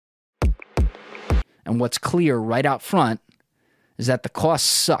And what's clear right out front is that the costs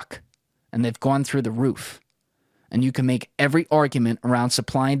suck, and they've gone through the roof. And you can make every argument around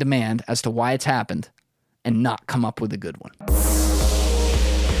supply and demand as to why it's happened and not come up with a good one.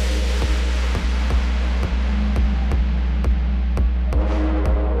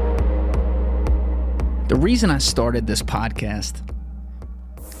 The reason I started this podcast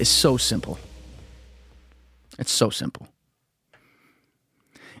is so simple. It's so simple.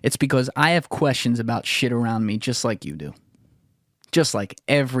 It's because I have questions about shit around me just like you do. Just like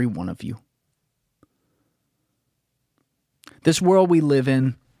every one of you. This world we live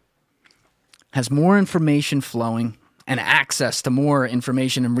in has more information flowing and access to more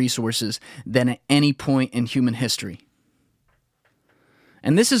information and resources than at any point in human history.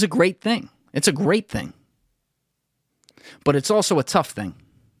 And this is a great thing. It's a great thing. But it's also a tough thing.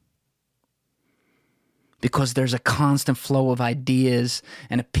 Because there's a constant flow of ideas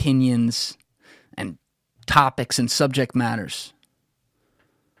and opinions and topics and subject matters.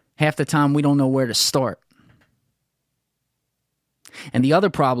 Half the time we don't know where to start. And the other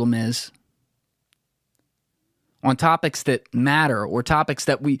problem is, on topics that matter or topics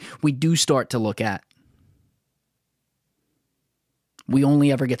that we do start to look at, we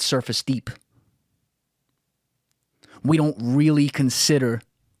only ever get surface deep. We don't really consider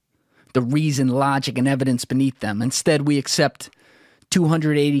the reason, logic, and evidence beneath them. Instead, we accept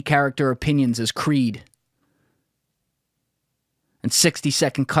 280-character opinions as creed and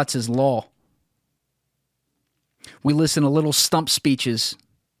 60-second cuts as law. We listen to little stump speeches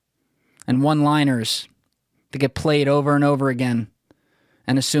and one-liners that get played over and over again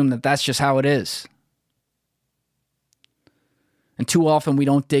and assume that that's just how it is. And too often we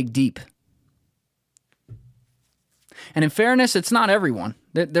don't dig deep. And in fairness, it's not everyone.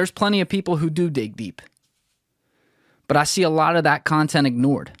 There's plenty of people who do dig deep. But I see a lot of that content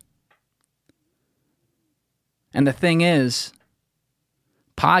ignored. And the thing is,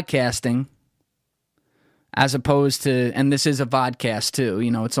 podcasting, as opposed to, and this is a vodcast too,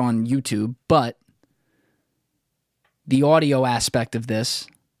 it's on YouTube, but the audio aspect of this,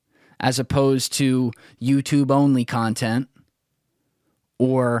 as opposed to YouTube-only content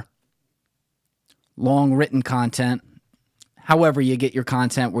or long written content, however you get your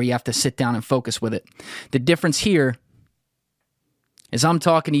content where you have to sit down and focus with it. The difference here is I'm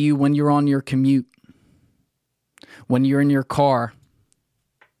talking to you when you're on your commute, when you're in your car,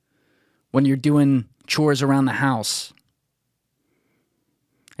 when you're doing chores around the house.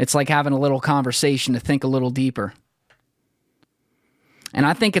 It's like having a little conversation to think a little deeper. And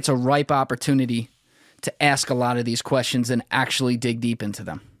I think it's a ripe opportunity to ask a lot of these questions and actually dig deep into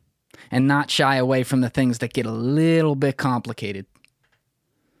them. And not shy away from the things that get a little bit complicated.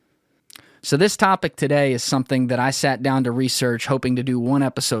 So this topic today is something that I sat down to research, hoping to do one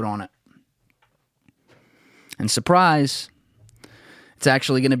episode on it. And surprise, it's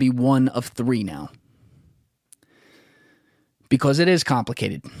actually going to be one of 3 now. Because it is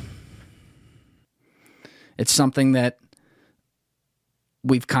complicated. It's something that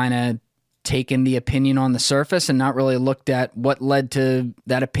we've kind of taken the opinion on the surface and not really looked at what led to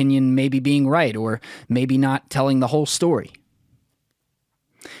that opinion maybe being right or maybe not telling the whole story.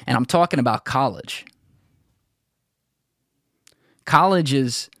 And I'm talking about college. College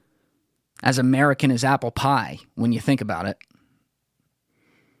is as American as apple pie when you think about it.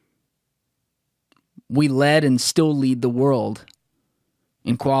 We led and still lead the world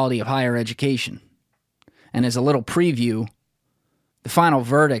in quality of higher education. And as a little preview, the final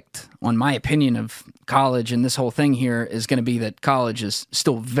verdict on my opinion of college and this whole thing here is going to be that college is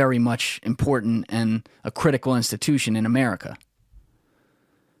still very much important and a critical institution in America.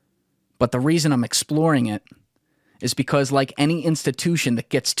 But the reason I'm exploring it is because, like any institution that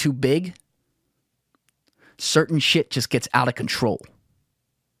gets too big, certain shit just gets out of control.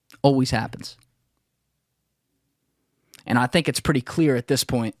 Always happens. And I think it's pretty clear at this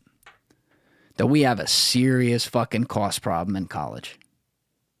point that we have a serious fucking cost problem in college.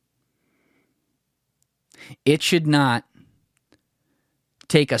 It should not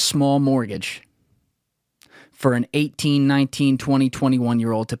take a small mortgage for an 18, 19, 20,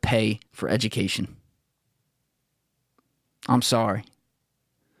 21-year-old to pay for education. I'm sorry.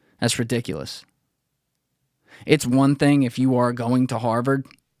 That's ridiculous. It's one thing if you are going to Harvard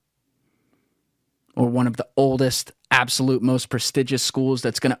or one of the oldest, absolute most prestigious schools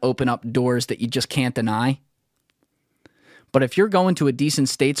that's going to open up doors that you just can't deny. But if you're going to a decent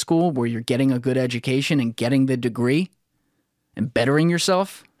state school where you're getting a good education and getting the degree and bettering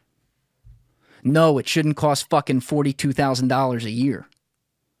yourself, no, it shouldn't cost fucking $42,000 a year.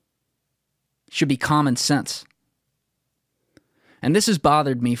 It should be common sense. And this has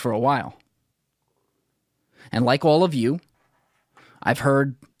bothered me for a while. And like all of you, I've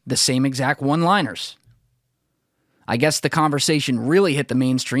heard the same exact one-liners. I guess the conversation really hit the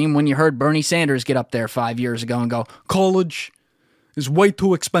mainstream when you heard Bernie Sanders get up there 5 years ago and go, college is way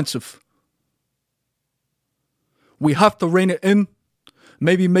too expensive. We have to rein it in,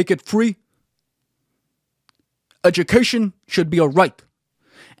 maybe make it free. Education should be a right.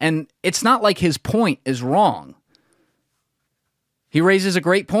 And it's not like his point is wrong. He raises a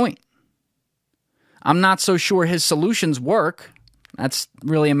great point. I'm not so sure his solutions work. That's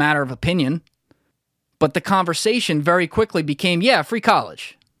really a matter of opinion. But the conversation very quickly became, yeah, free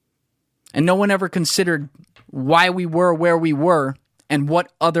college. And no one ever considered why we were where we were and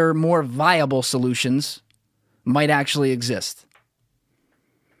what other more viable solutions might actually exist.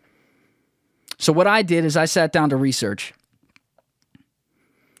 So what I did is I sat down to research.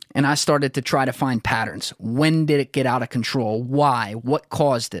 And I started to try to find patterns. When did it get out of control? Why? What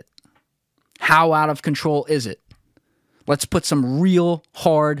caused it? How out of control is it? Let's put some real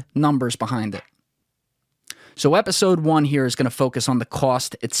hard numbers behind it. So episode 1 here is going to focus on the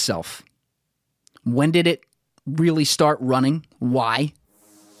cost itself. When did it really start running? Why?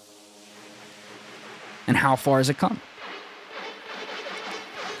 And how far has it come?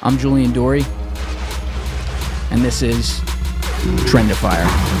 I'm Julian Dory, and this is Trendifier.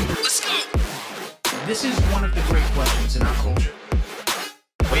 Let's go! This is one of the great questions in our culture.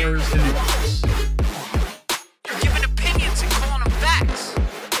 Where is the nuance? You're giving opinions and calling them facts.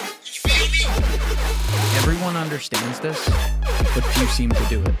 You feel me? Everyone understands this, but few seem to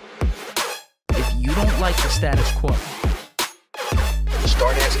do it. If you don't like the status quo,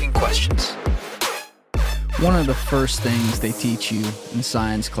 start asking questions. One of the first things they teach you in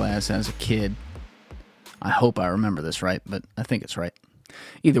science class as a kid, I hope I remember this right, but I think it's right.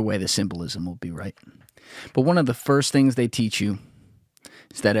 Either way, the symbolism will be right. But one of the first things they teach you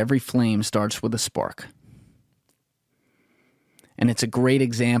is that every flame starts with a spark. And it's a great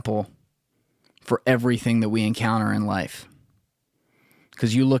example for everything that we encounter in life.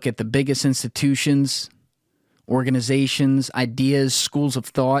 Because you look at the biggest institutions, organizations, ideas, schools of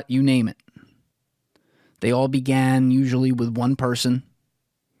thought, you name it. They all began usually with one person,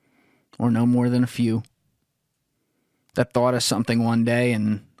 or no more than a few, that thought of something one day,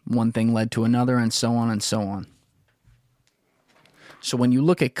 and one thing led to another, and so on and so on. So when you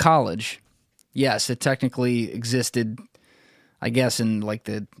look at college, yes, it technically existed, I guess, in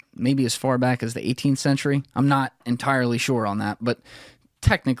maybe as far back as the 18th century. I'm not entirely sure on that, but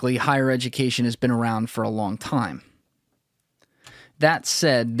technically higher education has been around for a long time. That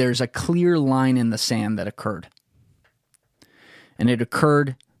said, there's a clear line in the sand that occurred. And it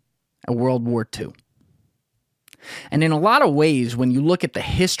occurred at World War II. And in a lot of ways, when you look at the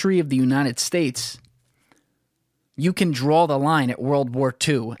history of the United States, you can draw the line at World War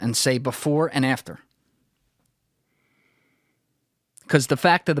II and say before and after. Because the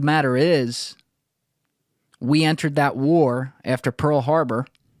fact of the matter is, we entered that war after Pearl Harbor,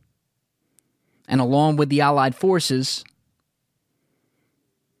 and along with the Allied forces,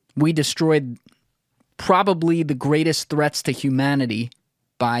 we destroyed probably the greatest threats to humanity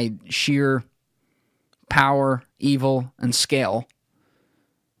by sheer power, evil, and scale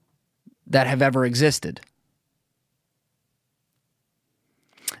that have ever existed.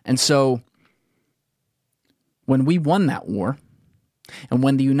 And so, when we won that war, and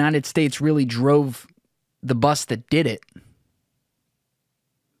when the United States really drove the bus that did it,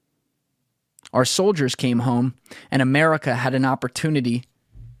 our soldiers came home, and America had an opportunity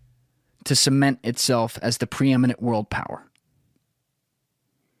to cement itself as the preeminent world power.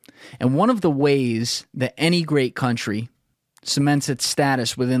 And one of the ways that any great country cements its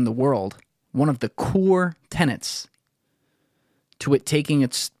status within the world, one of the core tenets to it taking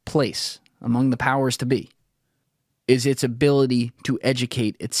its place among the powers to be, is its ability to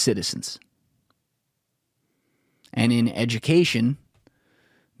educate its citizens. And in education,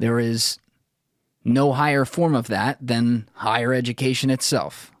 there is no higher form of that than higher education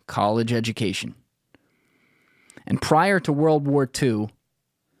itself, college education. And prior to World War II,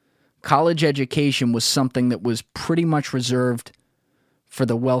 college education was something that was pretty much reserved for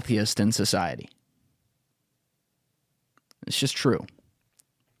the wealthiest in society. It's just true.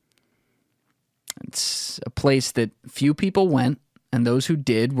 It's a place that few people went, and those who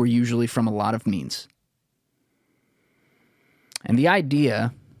did were usually from a lot of means. And the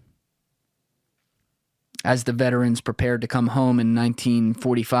idea, as the veterans prepared to come home in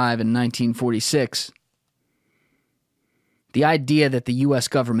 1945 and 1946, the idea that the U.S.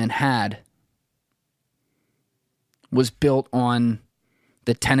 government had was built on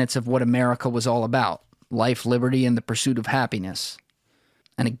the tenets of what America was all about: life, liberty, and the pursuit of happiness.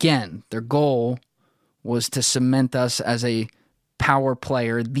 And again, their goal was to cement us as a power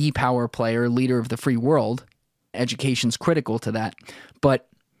player, the power player, leader of the free world. Education's critical to that. But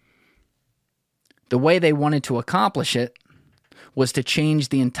the way they wanted to accomplish it was to change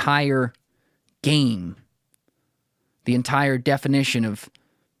the entire game, the entire definition of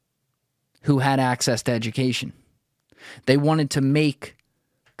who had access to education. They wanted to make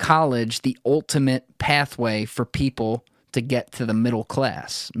college the ultimate pathway for people to get to the middle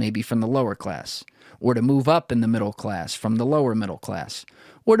class, maybe from the lower class, or to move up in the middle class from the lower middle class,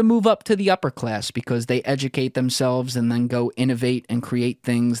 or to move up to the upper class because they educate themselves and then go innovate and create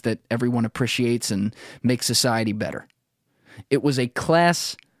things that everyone appreciates and make society better. It was a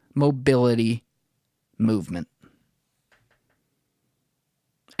class mobility movement.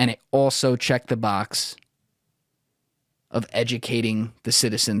 And it also checked the box of educating the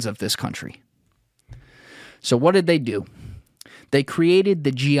citizens of this country. So what did they do? They created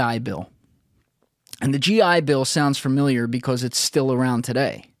the GI Bill. And the GI Bill sounds familiar because it's still around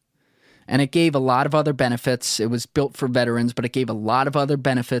today. And it gave a lot of other benefits. It was built for veterans, but it gave a lot of other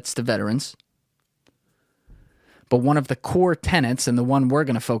benefits to veterans. But one of the core tenets, and the one we're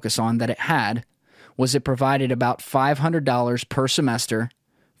going to focus on that it had, was it provided about $500 per semester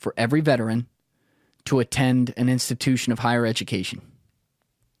for every veteran to attend an institution of higher education.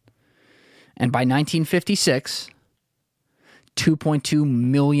 And by 1956, 2.2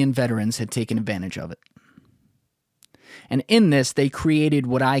 million veterans had taken advantage of it. And in this, they created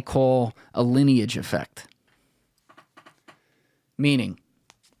what I call a lineage effect. Meaning,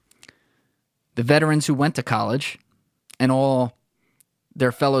 the veterans who went to college and all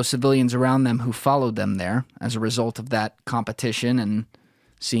their fellow civilians around them who followed them there as a result of that competition and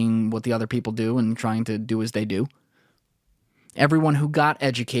seeing what the other people do and trying to do as they do. Everyone who got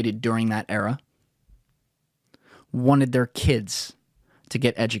educated during that era wanted their kids to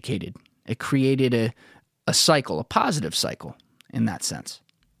get educated. It created a cycle, a positive cycle in that sense.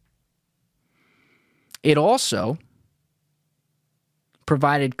 It also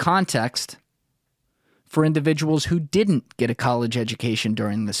provided context for individuals who didn't get a college education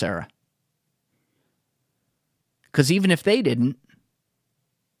during this era. Because even if they didn't,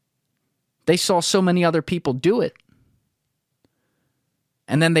 they saw so many other people do it.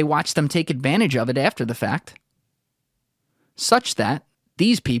 And then they watched them take advantage of it after the fact, such that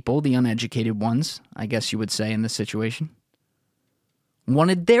these people, the uneducated ones, I guess you would say in this situation,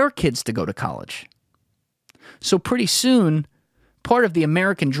 wanted their kids to go to college. So pretty soon, part of the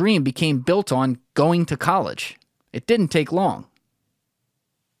American dream became built on going to college. It didn't take long.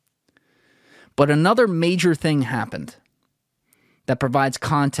 But another major thing happened that provides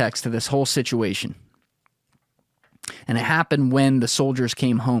context to this whole situation. And it happened when the soldiers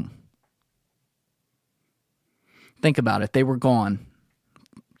came home. Think about it. They were gone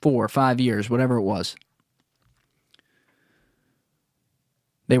 4 or 5 years, whatever it was.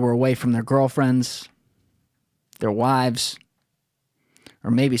 They were away from their girlfriends, their wives,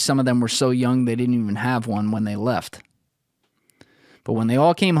 or maybe some of them were so young they didn't even have one when they left. But when they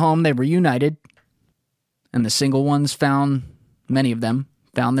all came home, they were reunited, and the single ones found, many of them,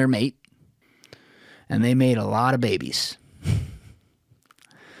 found their mate, and they made a lot of babies.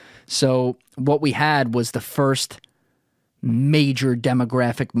 So what we had was the first major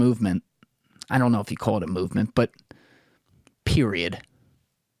demographic movement. I don't know if you call it a movement, but period.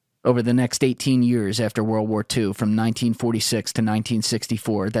 Over the next 18 years after World War II, from 1946 to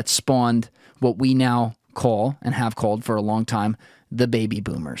 1964, that spawned what we now call, and have called for a long time, the baby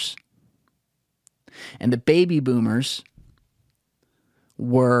boomers. And the baby boomers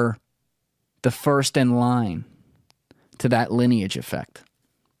were the first in line to that lineage effect.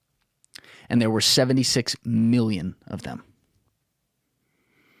 And there were 76 million of them.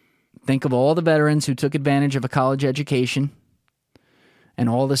 Think of all the veterans who took advantage of a college education and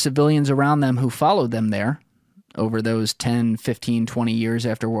all the civilians around them who followed them there over those 10, 15, 20 years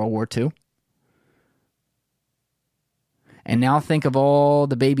after World War II. And now think of all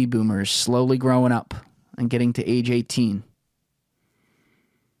the baby boomers slowly growing up and getting to age 18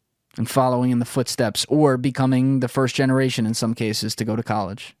 and following in the footsteps or becoming the first generation in some cases to go to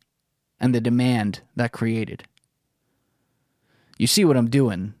college, and the demand that created. You see what I'm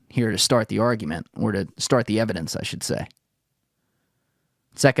doing here to start the argument, or to start the evidence, I should say.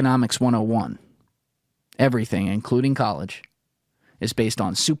 It's Economics 101. Everything, including college, is based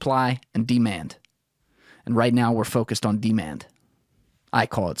on supply and demand. And right now we're focused on demand. I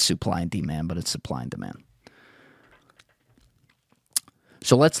call it supply and demand, but it's supply and demand.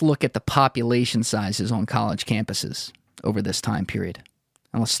 So let's look at the population sizes on college campuses over this time period.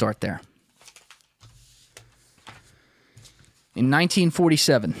 And let's start there. In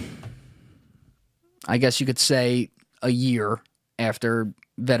 1947, I guess you could say a year after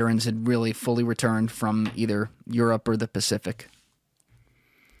veterans had really fully returned from either Europe or the Pacific.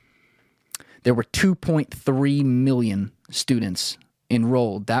 There were 2.3 million students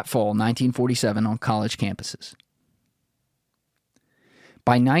enrolled that fall, 1947, on college campuses.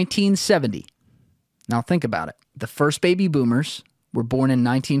 By 1970, now think about it, the first baby boomers were born in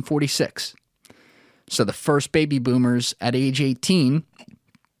 1946. So the first baby boomers at age 18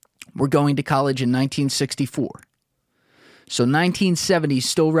 were going to college in 1964. So 1970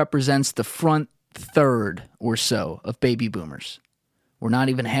 still represents the front third or so of baby boomers. We're not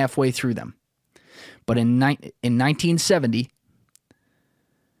even halfway through them. But in 1970,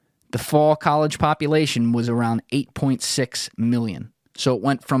 the fall college population was around 8.6 million. So it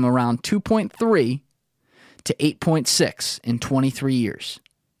went from around 2.3 to 8.6 in 23 years.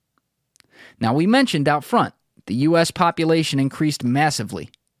 Now, we mentioned out front, the U.S. population increased massively.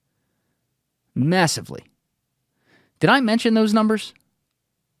 Massively. Did I mention those numbers?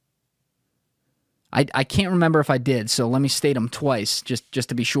 I can't remember if I did, so let me state them twice, just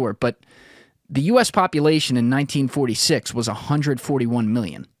to be sure. But the U.S. population in 1946 was 141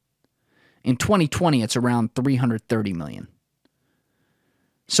 million. In 2020, it's around 330 million.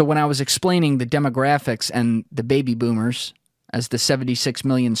 So when I was explaining the demographics and the baby boomers as the 76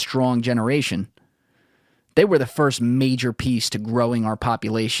 million strong generation, they were the first major piece to growing our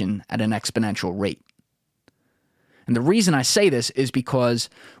population at an exponential rate. And the reason I say this is because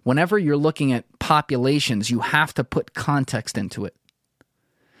whenever you're looking at populations, you have to put context into it.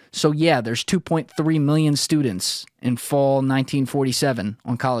 So yeah, there's 2.3 million students in fall 1947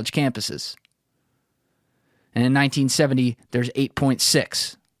 on college campuses. And in 1970, there's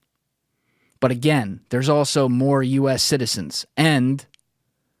 8.6. But again, there's also more U.S. citizens, and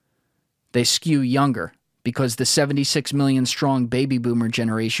they skew younger because the 76 million strong baby boomer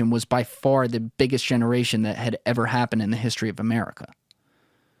generation was by far the biggest generation that had ever happened in the history of America.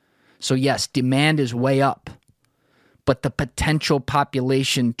 So yes, demand is way up, but the potential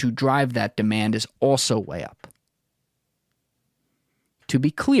population to drive that demand is also way up. To be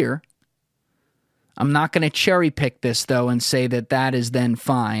clear, I'm not going to cherry pick this, though, and say that that is then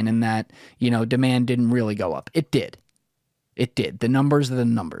fine and that, demand didn't really go up. It did. It did. The numbers are the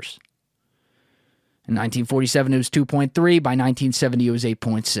numbers. In 1947, it was 2.3. By 1970, it was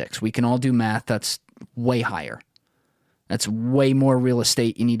 8.6. We can all do math. That's way higher. That's way more real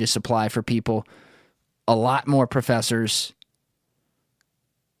estate you need to supply for people, a lot more professors,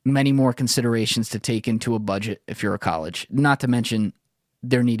 many more considerations to take into a budget if you're a college. Not to mention,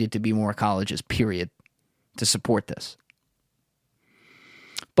 there needed to be more colleges, period, to support this.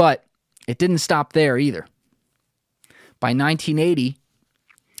 But it didn't stop there either. By 1980,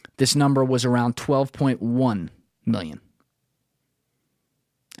 this number was around 12.1 million.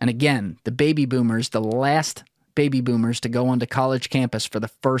 And again, the baby boomers, the last baby boomers to go onto college campus for the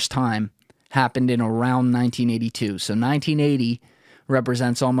first time, happened in around 1982. So 1980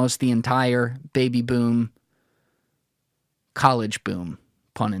 represents almost the entire baby boom, college boom,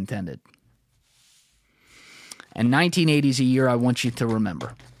 pun intended. And 1980 is a year I want you to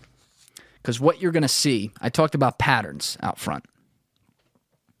remember. Because what you're going to see, I talked about patterns out front.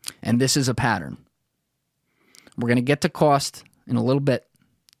 And this is a pattern. We're going to get to cost in a little bit.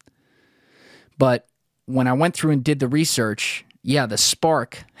 But when I went through and did the research, yeah, the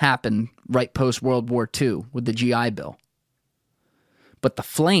spark happened right post-World War II with the GI Bill. But the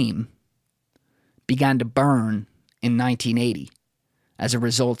flame began to burn in 1980 as it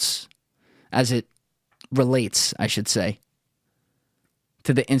relates, I should say,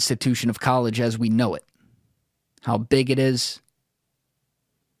 to the institution of college as we know it. How big it is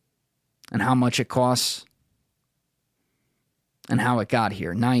and how much it costs and how it got here.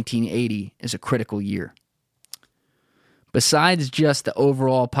 1980 is a critical year. Besides just the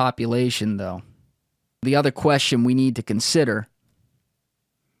overall population, though, the other question we need to consider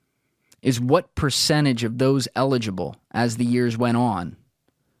is what percentage of those eligible as the years went on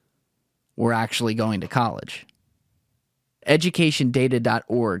were actually going to college.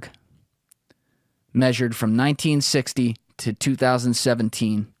 EducationData.org measured from 1960 to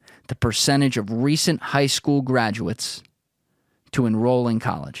 2017 the percentage of recent high school graduates to enroll in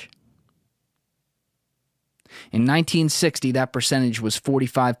college. In 1960, that percentage was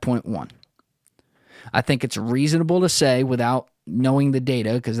 45.1. I think it's reasonable to say, without knowing the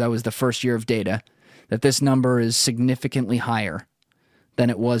data, because that was the first year of data, that this number is significantly higher than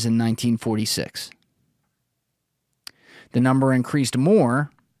it was in 1946. The number increased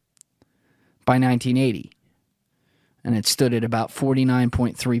more by 1980, and it stood at about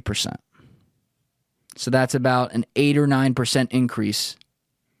 49.3%. So that's about an 8 or 9% increase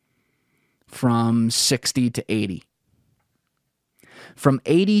from 60 to 80. From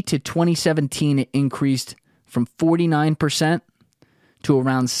 80 to 2017, it increased from 49% to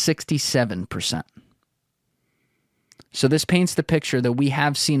around 67%. So this paints the picture that we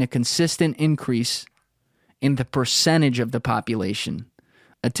have seen a consistent increase in the percentage of the population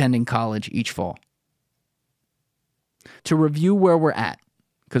attending college each fall. To review where we're at,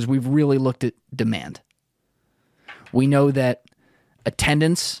 because we've really looked at demand, we know that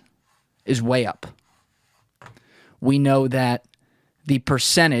attendance is way up. We know that the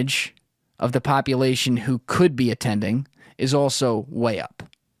percentage of the population who could be attending is also way up.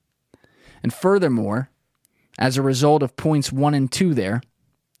 And furthermore, as a result of points 1 and 2 there,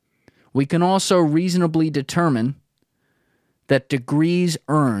 we can also reasonably determine that degrees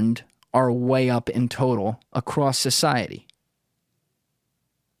earned are way up in total across society.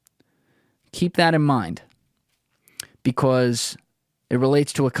 Keep that in mind, because it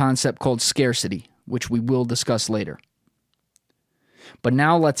relates to a concept called scarcity, which we will discuss later. But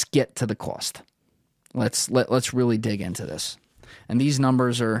now let's get to the cost. Let's really dig into this. And these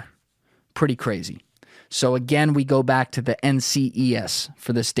numbers are pretty crazy. So again, we go back to the NCES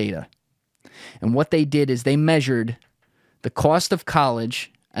for this data. And what they did is they measured the cost of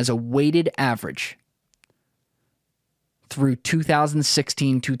college as a weighted average through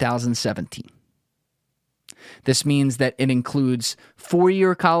 2016-2017. This means that it includes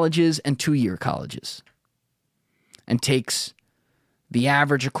 4-year colleges and 2-year colleges, and takes the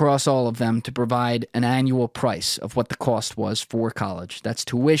average across all of them to provide an annual price of what the cost was for college. That's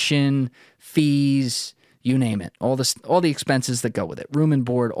tuition, fees, you name it, all the expenses that go with it, room and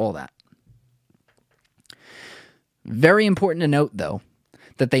board, all that. Very important to note, though,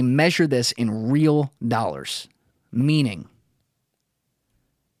 that they measure this in real dollars, meaning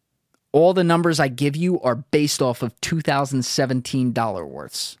all the numbers I give you are based off of 2017 dollar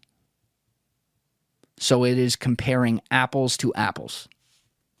worths. So it is comparing apples to apples.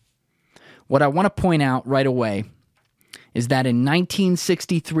 What I want to point out right away is that in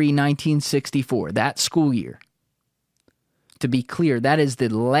 1963-1964, that school year, to be clear, that is the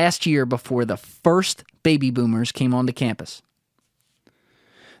last year before the first baby boomers came onto campus,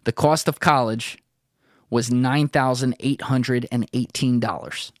 the cost of college was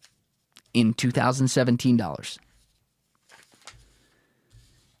 $9,818 in 2017 dollars.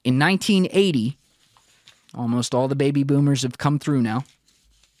 In 1980, almost all the baby boomers have come through now,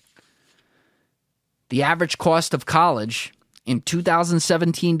 the average cost of college in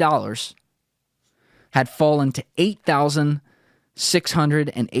 2017 dollars had fallen to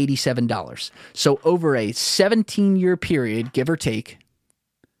 $8,687. So over a 17-year period, give or take,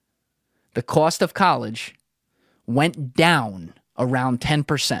 the cost of college went down around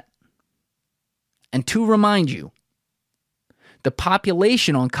 10%. And to remind you, the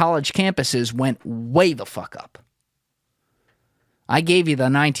population on college campuses went way the fuck up. I gave you the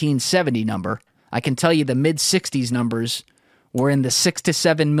 1970 number. I can tell you the mid-60s numbers were in the 6 to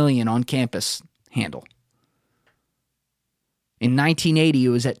 7 million on campus handle. In 1980, it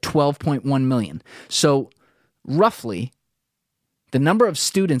was at 12.1 million. So roughly, the number of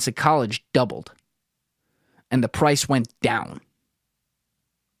students at college doubled, and the price went down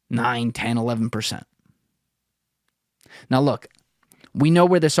 9, 10, 11%. Now look, we know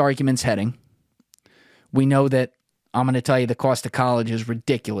where this argument's heading. We know that I'm going to tell you the cost of college is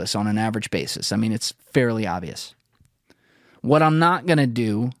ridiculous on an average basis. I mean, it's fairly obvious. What I'm not going to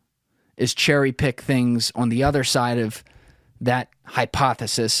do is cherry pick things on the other side of that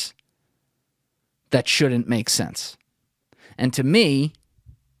hypothesis that shouldn't make sense. And to me,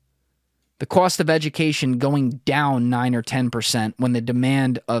 the cost of education going down 9 or 10% when the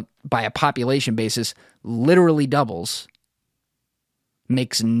demand by a population basis literally doubles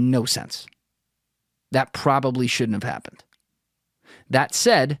makes no sense. That probably shouldn't have happened. That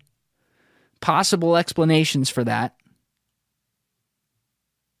said, possible explanations for that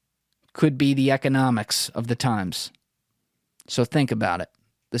could be the economics of the times. So think about it.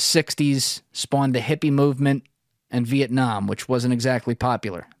 The 60s spawned the hippie movement and Vietnam, which wasn't exactly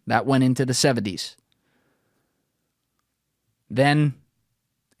popular. That went into the 70s. Then,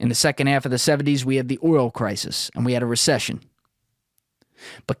 in the second half of the 70s, we had the oil crisis, and we had a recession.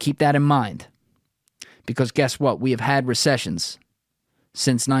 But keep that in mind, because guess what? We have had recessions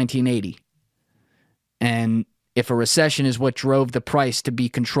since 1980. And if a recession is what drove the price to be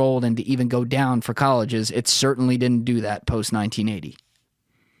controlled and to even go down for colleges, it certainly didn't do that post-1980.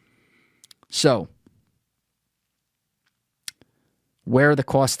 So, where are the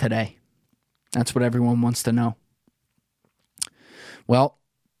costs today? That's what everyone wants to know. Well,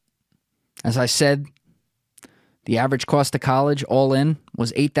 as I said, the average cost of college all in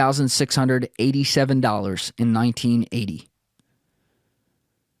was $8,687 in 1980.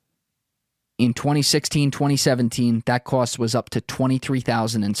 In 2016-2017, that cost was up to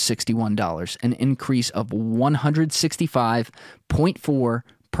 $23,061, an increase of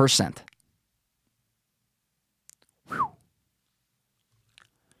 165.4%.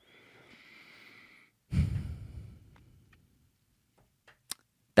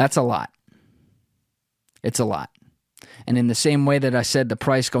 That's a lot. It's a lot. And in the same way that I said the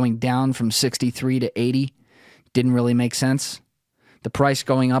price going down from 63 to 80 didn't really make sense, the price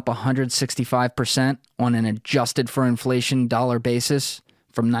going up 165% on an adjusted for inflation dollar basis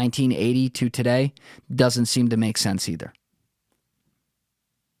from 1980 to today doesn't seem to make sense either.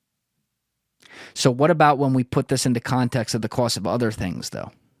 So what about when we put this into context of the cost of other things,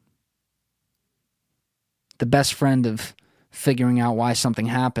 though? The best friend of figuring out why something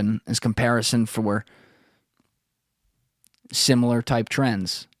happened is comparison for similar type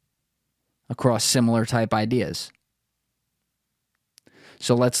trends across similar type ideas.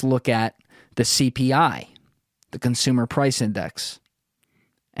 So let's look at the CPI, the Consumer Price Index,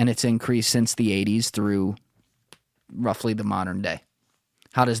 and its increase since the 80s through roughly the modern day.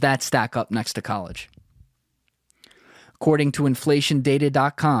 How does that stack up next to college? According to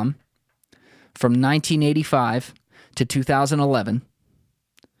inflationdata.com, from 1985 to 2011,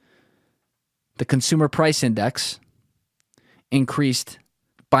 the Consumer Price Index increased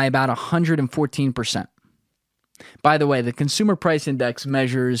by about 114%. By the way, the Consumer Price Index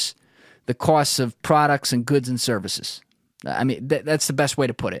measures the costs of products and goods and services. I mean, that's the best way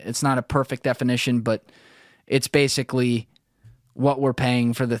to put it. It's not a perfect definition, but it's basically what we're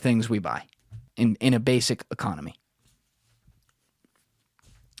paying for the things we buy in a basic economy.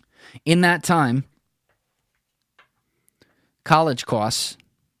 In that time, college costs,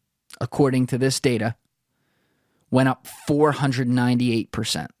 according to this data, went up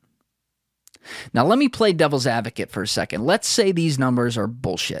 498%. Now, let me play devil's advocate for a second. Let's say these numbers are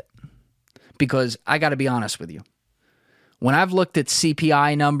bullshit, because I got to be honest with you. When I've looked at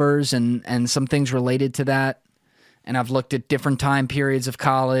CPI numbers and some things related to that, and I've looked at different time periods of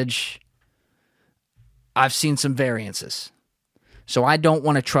college, I've seen some variances. So I don't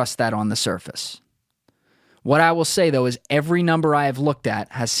want to trust that on the surface. What I will say, though, is every number I have looked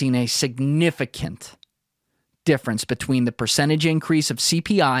at has seen a significant difference between the percentage increase of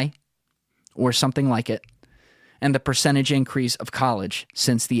CPI, or something like it, and the percentage increase of college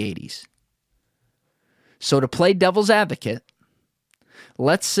since the 80s. So to play devil's advocate,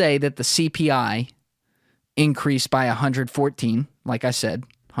 let's say that the CPI increased by 114, like I said,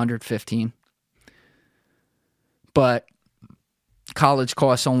 115, but college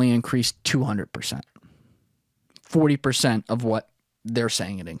costs only increased 200%, 40% of what they're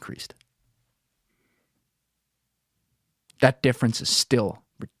saying it increased. That difference is still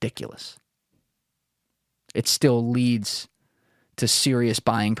ridiculous. It still leads to serious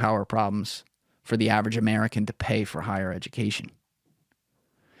buying power problems for the average American to pay for higher education.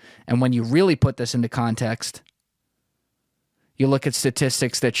 And when you really put this into context, you look at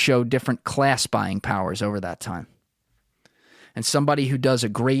statistics that show different class buying powers over that time. And somebody who does a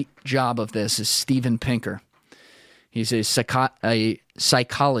great job of this is Steven Pinker. He's a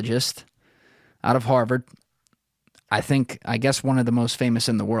psychologist out of Harvard. I guess one of the most famous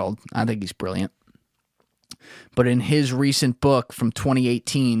in the world. I think he's brilliant. But in his recent book from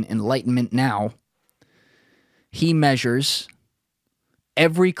 2018, Enlightenment Now, he measures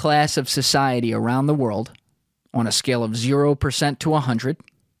every class of society around the world on a scale of 0% to 100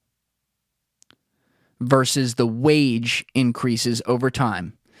 versus the wage increases over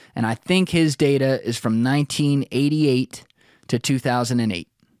time. And I think his data is from 1988 to 2008.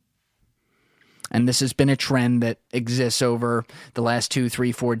 And this has been a trend that exists over the last 2,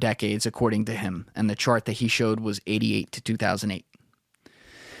 3, 4 decades, according to him. And the chart that he showed was 88 to 2008.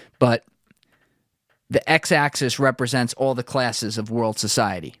 But the x-axis represents all the classes of world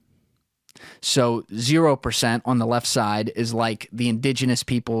society. So 0% on the left side is like the indigenous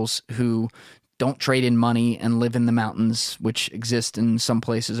peoples who don't trade in money and live in the mountains, which exist in some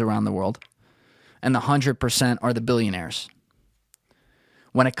places around the world. And the 100% are the billionaires.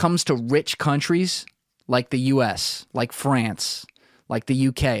 When it comes to rich countries like the US, like France, like the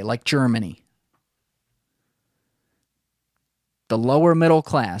UK, like Germany, the lower middle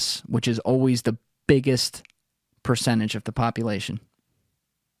class, which is always the biggest percentage of the population,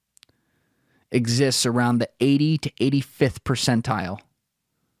 exists around the 80 to 85th percentile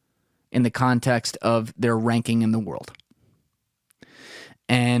in the context of their ranking in the world.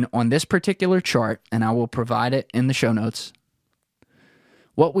 And on this particular chart, and I will provide it in the show notes,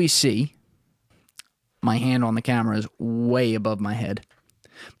 what we see, my hand on the camera is way above my head.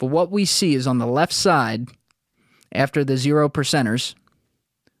 But what we see is on the left side, after the 0%ers,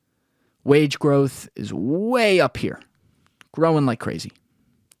 wage growth is way up here, growing like crazy.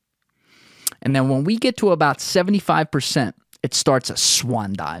 And then when we get to about 75%, it starts a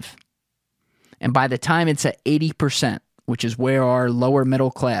swan dive. And by the time it's at 80%, which is where our lower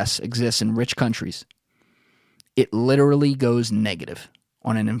middle class exists in rich countries, it literally goes negative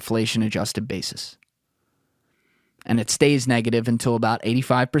on an inflation-adjusted basis. And it stays negative until about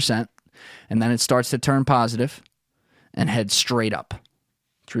 85%, and then it starts to turn positive and head straight up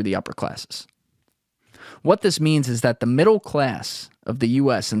through the upper classes. What this means is that the middle class of the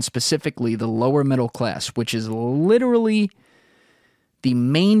U.S., and specifically the lower middle class, which is literally the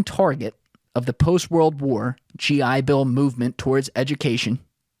main target of the post-World War GI Bill movement towards education,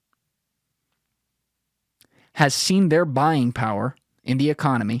 has seen their buying power in the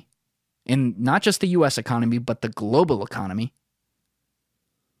economy, in not just the U.S. economy, but the global economy,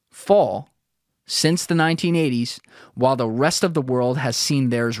 fall since the 1980s, while the rest of the world has seen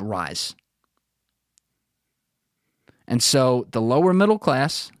theirs rise. And so the lower middle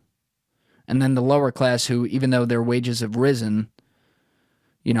class, and then the lower class who, even though their wages have risen,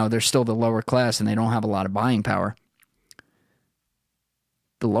 they're still the lower class and they don't have a lot of buying power.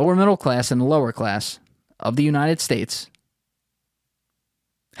 The lower middle class and the lower class of the United States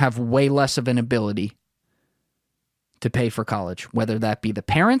have way less of an ability to pay for college, whether that be the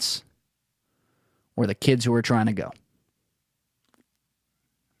parents or the kids who are trying to go.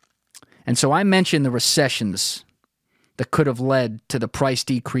 And so I mentioned the recessions that could have led to the price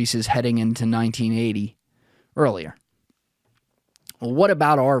decreases heading into 1980 earlier. Well, what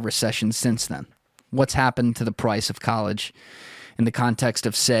about our recession since then? What's happened to the price of college in the context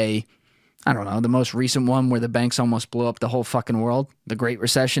of, say, I don't know, the most recent one where the banks almost blew up the whole fucking world, the Great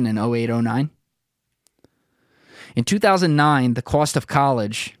Recession in 08-09? In 2009, the cost of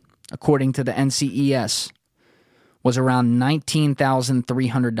college, according to the NCES, was around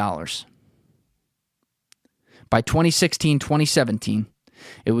 $19,300. By 2016-2017,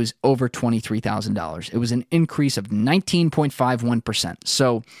 it was over $23,000. It was an increase of 19.51%.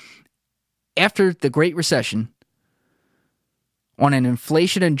 So after the Great Recession, on an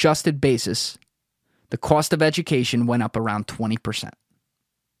inflation-adjusted basis, the cost of education went up around 20%.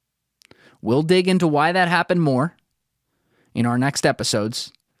 We'll dig into why that happened more in our next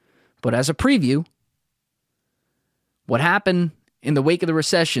episodes. But as a preview, what happened in the wake of the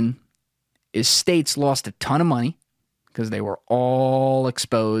recession is states lost a ton of money because they were all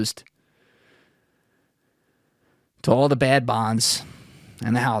exposed to all the bad bonds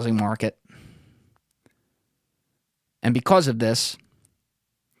and the housing market. And because of this,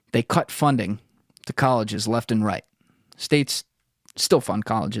 they cut funding to colleges left and right. States still fund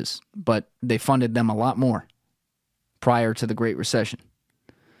colleges, but they funded them a lot more prior to the Great Recession.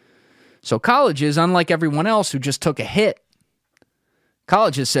 So colleges, unlike everyone else who just took a hit,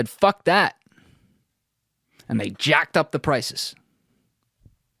 colleges said, fuck that. And they jacked up the prices.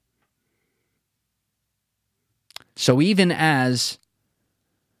 So even as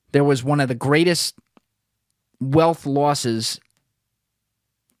there was one of the greatest wealth losses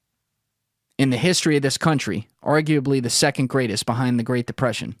in the history of this country, arguably the second greatest behind the Great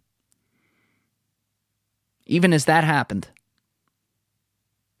Depression, even as that happened,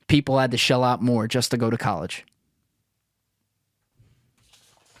 people had to shell out more just to go to college.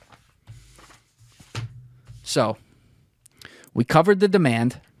 So, we covered the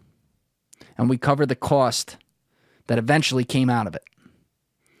demand, and we covered the cost that eventually came out of it.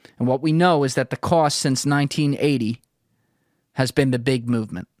 And what we know is that the cost since 1980 has been the big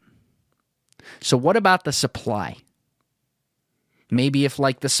movement. So what about the supply? Maybe if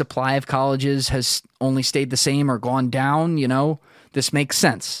the supply of colleges has only stayed the same or gone down, this makes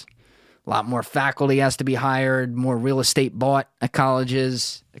sense. A lot more faculty has to be hired, more real estate bought at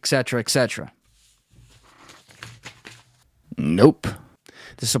colleges, etc., etc. Nope.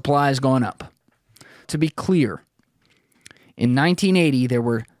 The supply has gone up. To be clear, in 1980, there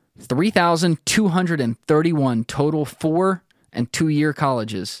were 3,231 total 4- and 2-year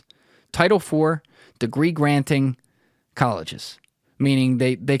colleges, Title IV degree-granting colleges, meaning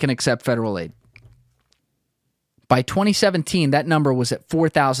they can accept federal aid. By 2017, that number was at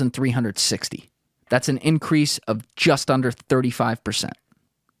 4,360. That's an increase of just under 35%.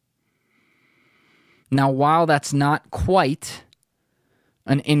 Now, while that's not quite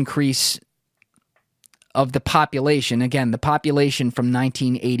an increase of the population, again, the population from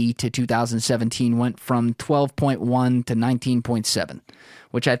 1980 to 2017 went from 12.1 to 19.7,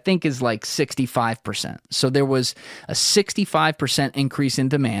 which I think is 65%. So there was a 65% increase in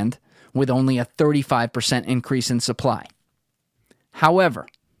demand with only a 35% increase in supply. However,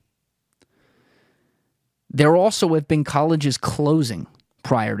 there also have been colleges closing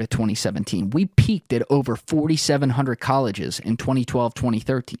prior to 2017. We peaked at over 4,700 colleges in 2012,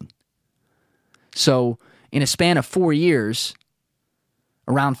 2013. So in a span of 4 years,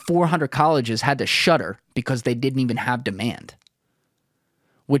 around 400 colleges had to shutter because they didn't even have demand,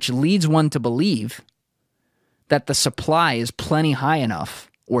 which leads one to believe that the supply is plenty high enough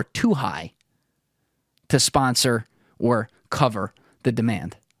or too high to sponsor or cover the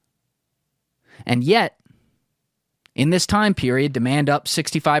demand. And yet, in this time period, demand up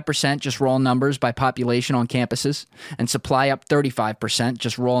 65%, just raw numbers by population on campuses, and supply up 35%,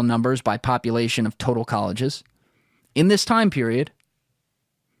 just raw numbers by population of total colleges. In this time period,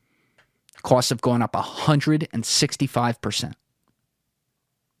 costs have gone up 165%.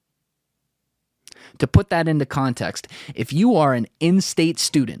 To put that into context, if you are an in-state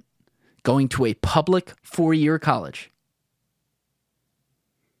student going to a public 4-year college,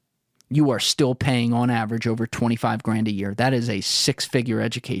 you are still paying on average over $25,000 a year. That is a 6-figure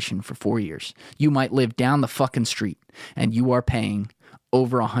education for 4 years. You might live down the fucking street and you are paying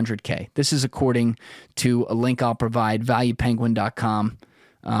over $100K. This is according to a link I'll provide, valuepenguin.com.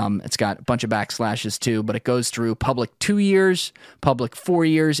 It's got a bunch of backslashes too, but it goes through public 2 years, public 4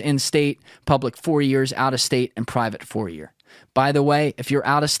 years in state, public 4 years out of state, and private 4 year. By the way, if you're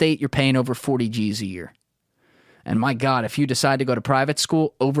out of state, you're paying over 40 G's a year. And my God, if you decide to go to private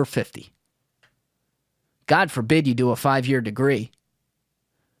school, over 50. God forbid you do a 5-year degree.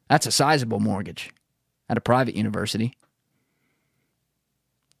 That's a sizable mortgage at a private university.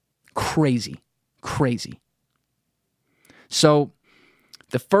 Crazy. So,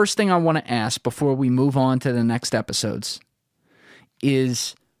 the first thing I want to ask before we move on to the next episodes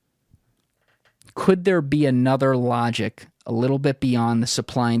is, could there be another logic a little bit beyond the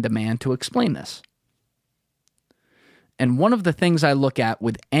supply and demand to explain this? And one of the things I look at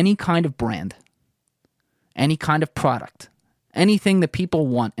with any kind of brand, any kind of product, anything that people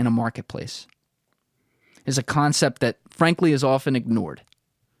want in a marketplace is a concept that, frankly, is often ignored.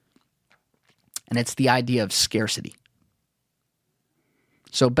 And it's the idea of scarcity.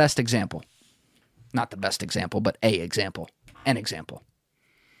 So, best example. Not the best example, but an example.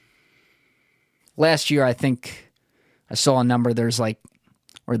 Last year, I think I saw a number,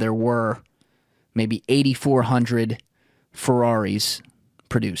 there were maybe 8,400 Ferraris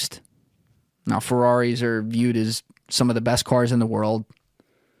produced. Now, Ferraris are viewed as some of the best cars in the world.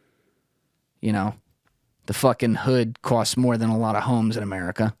 You know, the fucking hood costs more than a lot of homes in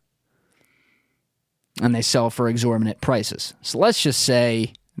America. And they sell for exorbitant prices. So let's just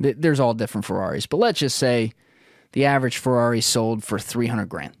say, there's all different Ferraris, but let's just say the average Ferrari sold for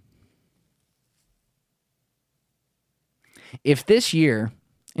 $300,000. If this year,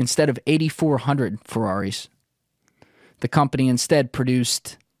 instead of 8,400 Ferraris, the company instead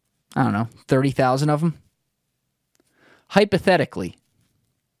produced, 30,000 of them, hypothetically,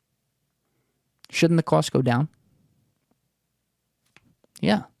 shouldn't the cost go down?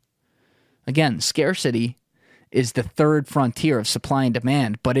 Yeah. Again, scarcity is the third frontier of supply and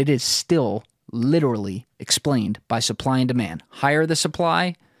demand, but it is still literally explained by supply and demand. Higher the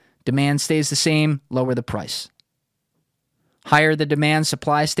supply, demand stays the same, lower the price. Higher the demand,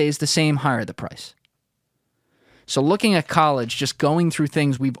 supply stays the same, higher the price. So looking at college, just going through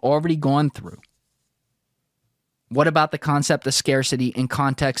things we've already gone through, what about the concept of scarcity in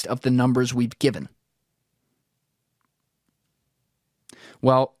context of the numbers we've given?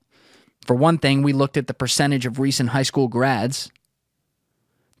 Well, for one thing, we looked at the percentage of recent high school grads.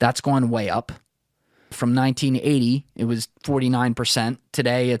 That's gone way up. From 1980, it was 49%.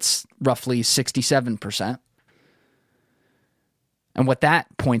 Today, it's roughly 67%. And what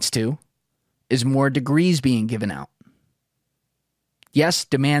that points to is more degrees being given out. Yes,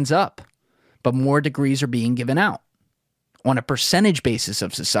 demand's up, but more degrees are being given out on a percentage basis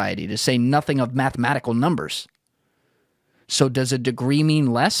of society, to say nothing of mathematical numbers. So does a degree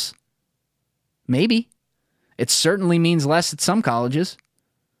mean less? Maybe. It certainly means less at some colleges.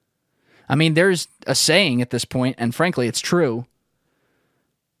 I mean, there's a saying at this point, and frankly, it's true,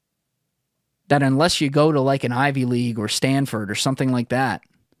 that unless you go to like an Ivy League or Stanford or something like that,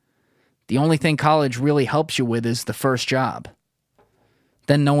 the only thing college really helps you with is the first job.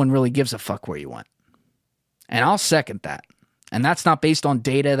 Then no one really gives a fuck where you went. And I'll second that. And that's not based on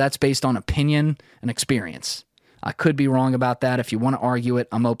data, that's based on opinion and experience. I could be wrong about that. If you want to argue it,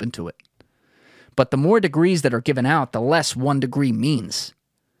 I'm open to it. But the more degrees that are given out, the less one degree means.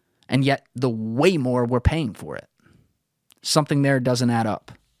 And yet, the way more we're paying for it. Something there doesn't add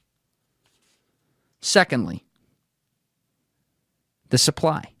up. Secondly, the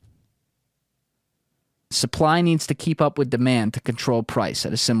supply. Supply needs to keep up with demand to control price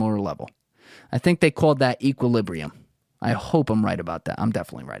at a similar level. I think they called that equilibrium. I hope I'm right about that. I'm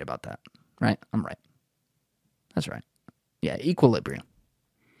definitely right about that. Right? I'm right. That's right. Yeah, equilibrium.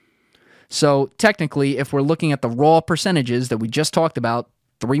 So technically, if we're looking at the raw percentages that we just talked about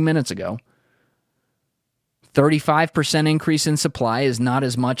 3 minutes ago, 35% increase in supply is not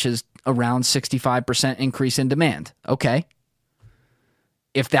as much as around 65% increase in demand. Okay.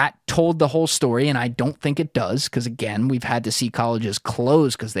 If that told the whole story, and I don't think it does, because again, we've had to see colleges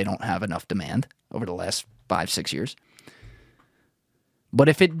close because they don't have enough demand over the last 5-6 years. But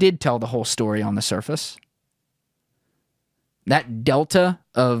if it did tell the whole story on the surface, that delta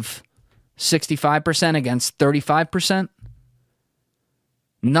of 65% against 35%,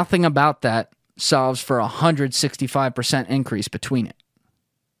 nothing about that solves for a 165% increase between it.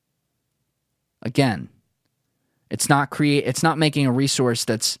 Again, it's not making a resource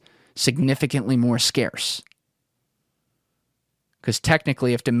that's significantly more scarce. Because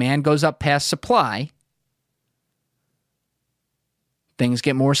technically, if demand goes up past supply, things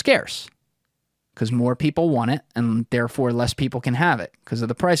get more scarce. Because more people want it, and therefore less people can have it because of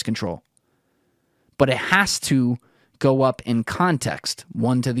the price control. But it has to go up in context,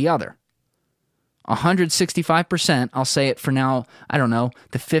 one to the other. 165%, I'll say it for now, I don't know,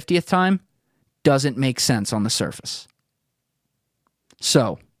 the 50th time, doesn't make sense on the surface.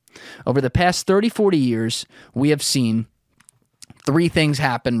 So, over the past 30, 40 years, we have seen 3 things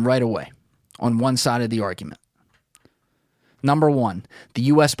happen right away on one side of the argument. Number 1, the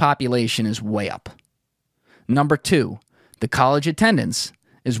U.S. population is way up. Number 2, the college attendance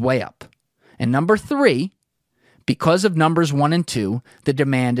is way up. And number 3, because of numbers 1 and 2, the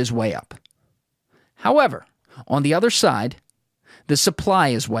demand is way up. However, on the other side, the supply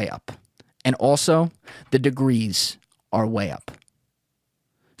is way up. And also, the degrees are way up.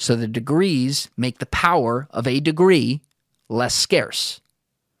 So the degrees make the power of a degree less scarce.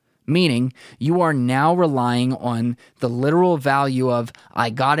 Meaning, you are now relying on the literal value of,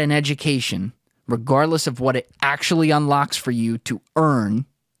 I got an education, regardless of what it actually unlocks for you to earn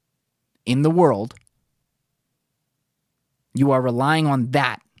in the world. You are relying on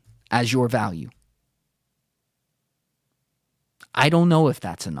that as your value. I don't know if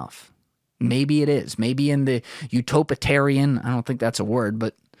that's enough. Maybe it is. Maybe in the utopian, I don't think that's a word,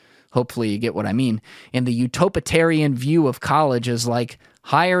 but hopefully you get what I mean. In the utopian view of college as like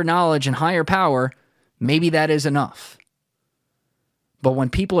higher knowledge and higher power, maybe that is enough. But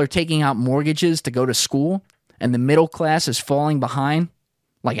when people are taking out mortgages to go to school and the middle class is falling behind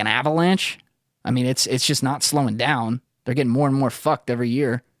like an avalanche, I mean, it's just not slowing down. They're getting more and more fucked every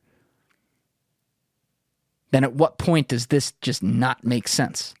year. Then at what point does this just not make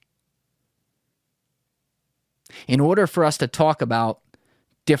sense? In order for us to talk about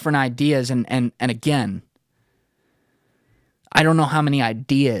different ideas, and again, I don't know how many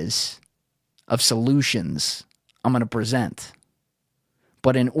ideas of solutions I'm going to present.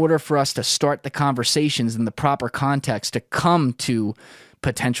 But in order for us to start the conversations in the proper context to come to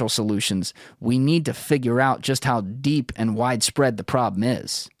potential solutions, we need to figure out just how deep and widespread the problem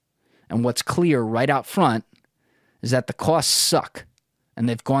is. And what's clear right out front is that the costs suck, and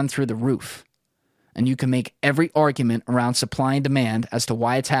they've gone through the roof. And you can make every argument around supply and demand as to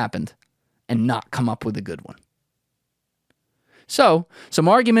why it's happened and not come up with a good one. So, some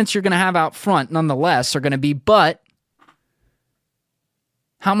arguments you're going to have out front, nonetheless, are going to be, but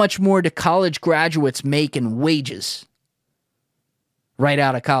how much more do college graduates make in wages right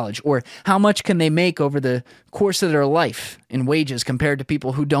out of college? Or how much can they make over the course of their life in wages compared to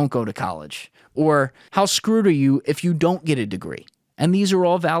people who don't go to college? Or how screwed are you if you don't get a degree? And these are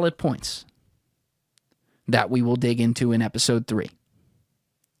all valid points that we will dig into in episode 3.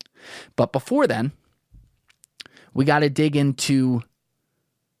 But before then, we got to dig into,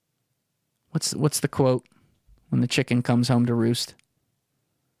 what's the quote when the chicken comes home to roost?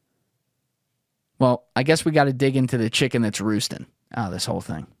 Well, I guess we got to dig into the chicken that's roosting out of this whole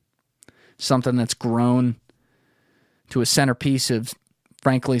thing. Something that's grown to a centerpiece of,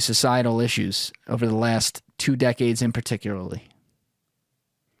 frankly, societal issues over the last 2 decades in particularly.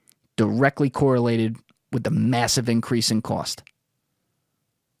 Directly correlated with the massive increase in cost.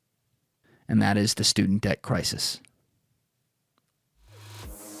 And that is the student debt crisis.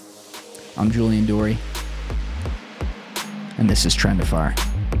 I'm Julian Dory, and this is Trend of Fire.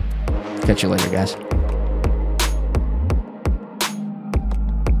 Catch you later, guys.